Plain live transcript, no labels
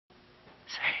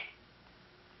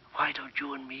why don't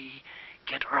you and me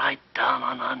get right down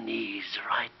on our knees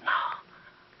right now?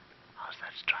 How's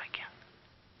that strike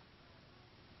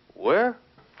you? Where?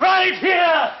 Right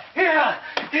here! Here!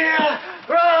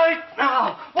 Right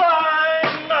now! Why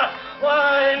not?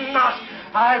 Why not?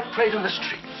 I've prayed in the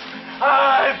streets.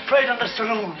 I've prayed in the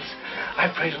saloons.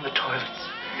 I've prayed in the toilets.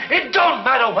 It don't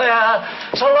matter where,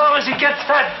 so long as he gets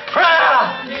that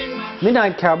prayer!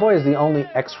 Midnight Cowboy is the only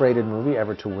X-rated movie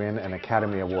ever to win an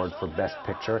Academy Award for Best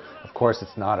Picture. Of course,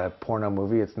 it's not a porno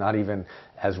movie. It's not even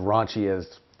as raunchy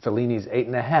as Fellini's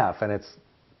 8½, and it's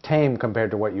tame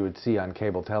compared to what you would see on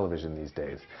cable television these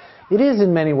days. It is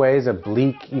in many ways a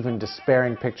bleak, even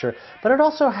despairing picture, but it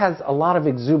also has a lot of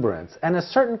exuberance and a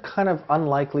certain kind of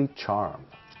unlikely charm.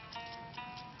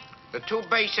 The two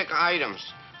basic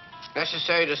items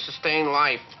necessary to sustain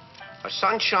life are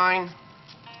sunshine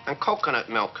and coconut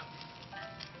milk.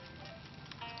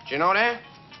 Do you know that?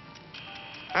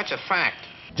 That's a fact.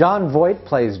 John Voight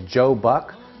plays Joe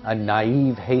Buck, a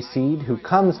naive hayseed who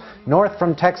comes north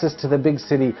from Texas to the big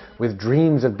city with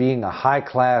dreams of being a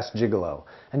high-class gigolo,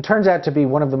 and turns out to be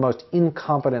one of the most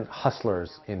incompetent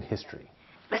hustlers in history.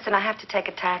 Listen, I have to take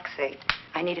a taxi.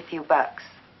 I need a few bucks.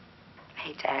 I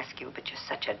hate to ask you, but you're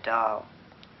such a doll.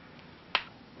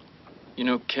 You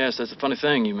know, Cass, that's a funny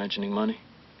thing, you mentioning money.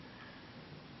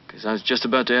 Because I was just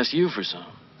about to ask you for some.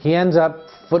 He ends up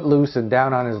footloose and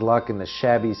down on his luck in the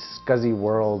shabby, scuzzy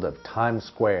world of Times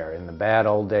Square in the bad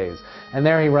old days. And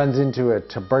there he runs into a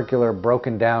tubercular,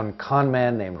 broken-down con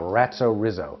man named Ratso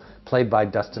Rizzo, played by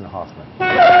Dustin Hoffman.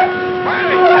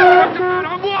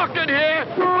 I'm walking here!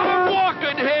 I'm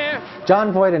walking here!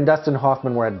 John Voight and Dustin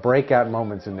Hoffman were at breakout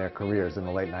moments in their careers in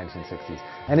the late 1960s.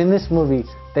 And in this movie,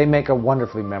 they make a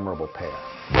wonderfully memorable pair.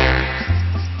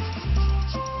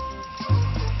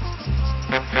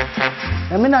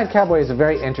 Now, Midnight Cowboy is a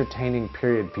very entertaining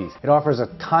period piece. It offers a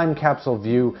time capsule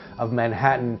view of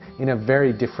Manhattan in a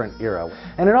very different era.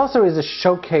 And it also is a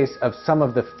showcase of some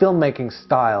of the filmmaking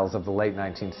styles of the late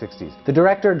 1960s. The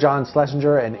director, John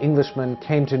Schlesinger, an Englishman,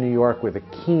 came to New York with a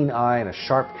keen eye and a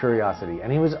sharp curiosity. And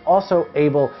he was also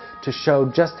able to show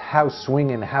just how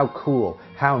swingin', how cool,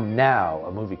 how now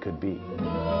a movie could be.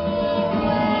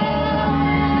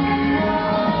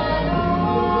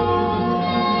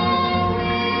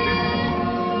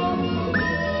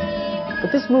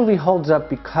 But this movie holds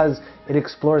up because it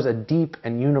explores a deep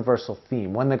and universal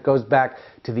theme, one that goes back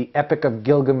to the Epic of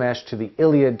Gilgamesh, to the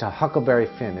Iliad, to Huckleberry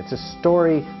Finn. It's a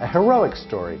story, a heroic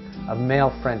story, of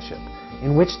male friendship,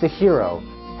 in which the hero,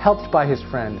 helped by his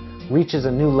friend, reaches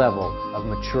a new level of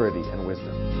maturity and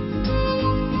wisdom.